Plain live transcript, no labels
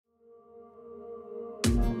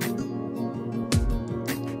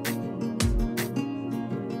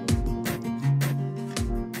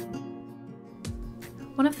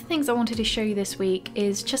One of the things I wanted to show you this week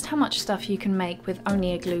is just how much stuff you can make with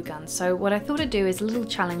only a glue gun. So what I thought I'd do is a little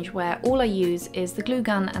challenge where all I use is the glue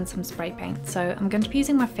gun and some spray paint. So I'm going to be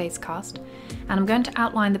using my face cast and I'm going to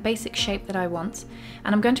outline the basic shape that I want,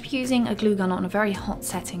 and I'm going to be using a glue gun on a very hot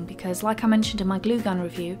setting because, like I mentioned in my glue gun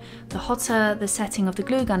review, the hotter the setting of the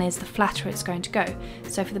glue gun is, the flatter it's going to go.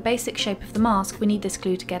 So for the basic shape of the mask, we need this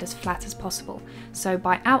glue to get as flat as possible. So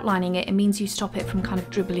by outlining it, it means you stop it from kind of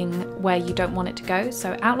dribbling where you don't want it to go.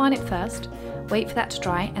 So outline it first, wait for that to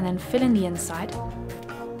dry, and then fill in the inside.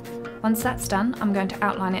 Once that's done, I'm going to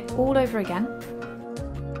outline it all over again.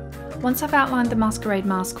 Once I've outlined the Maskquerade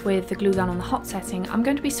mask with the glue gun on the hot setting, I'm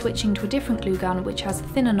going to be switching to a different glue gun which has a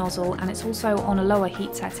thinner nozzle and it's also on a lower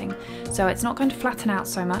heat setting, so it's not going to flatten out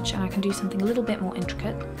so much and I can do something a little bit more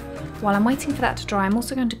intricate. While I'm waiting for that to dry, I'm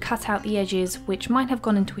also going to cut out the edges which might have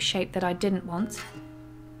gone into a shape that I didn't want.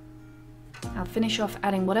 I'll finish off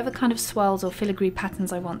adding whatever kind of swirls or filigree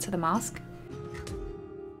patterns I want to the mask.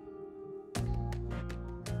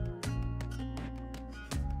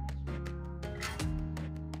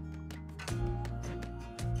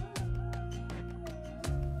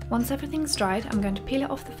 Once everything's dried, I'm going to peel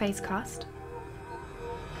it off the face cast.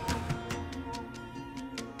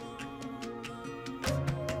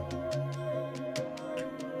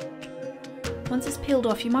 Once it's peeled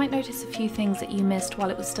off, you might notice a few things that you missed while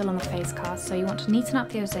it was still on the face cast, so you want to neaten up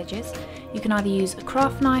those edges. You can either use a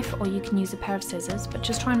craft knife or you can use a pair of scissors, but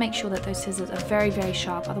just try and make sure that those scissors are very, very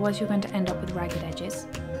sharp, otherwise you're going to end up with ragged edges.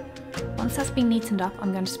 Once that's been neatened up,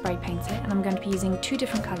 I'm going to spray paint it, and I'm going to be using two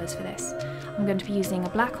different colours for this. I'm going to be using a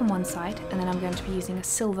black on one side, and then I'm going to be using a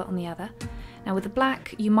silver on the other. Now with the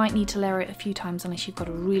black, you might need to layer it a few times unless you've got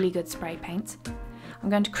a really good spray paint. I'm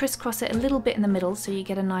going to crisscross it a little bit in the middle so you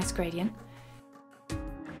get a nice gradient.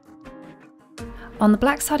 On the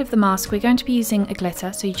black side of the mask, we're going to be using a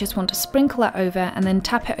glitter, so you just want to sprinkle that over and then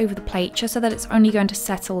tap it over the plate just so that it's only going to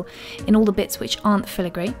settle in all the bits which aren't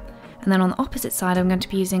filigree. And then on the opposite side, I'm going to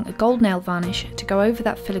be using a gold nail varnish to go over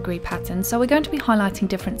that filigree pattern. So we're going to be highlighting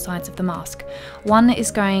different sides of the mask. One is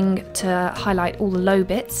going to highlight all the low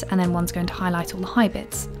bits, and then one's going to highlight all the high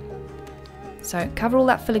bits. So cover all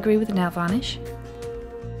that filigree with the nail varnish.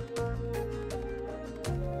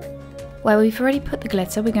 Where we've already put the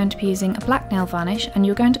glitter, we're going to be using a black nail varnish, and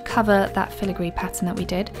you're going to cover that filigree pattern that we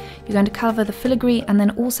did. You're going to cover the filigree and then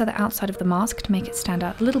also the outside of the mask to make it stand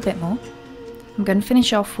out a little bit more. I'm going to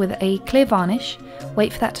finish off with a clear varnish,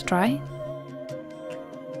 wait for that to dry,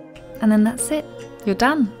 and then that's it, you're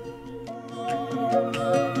done!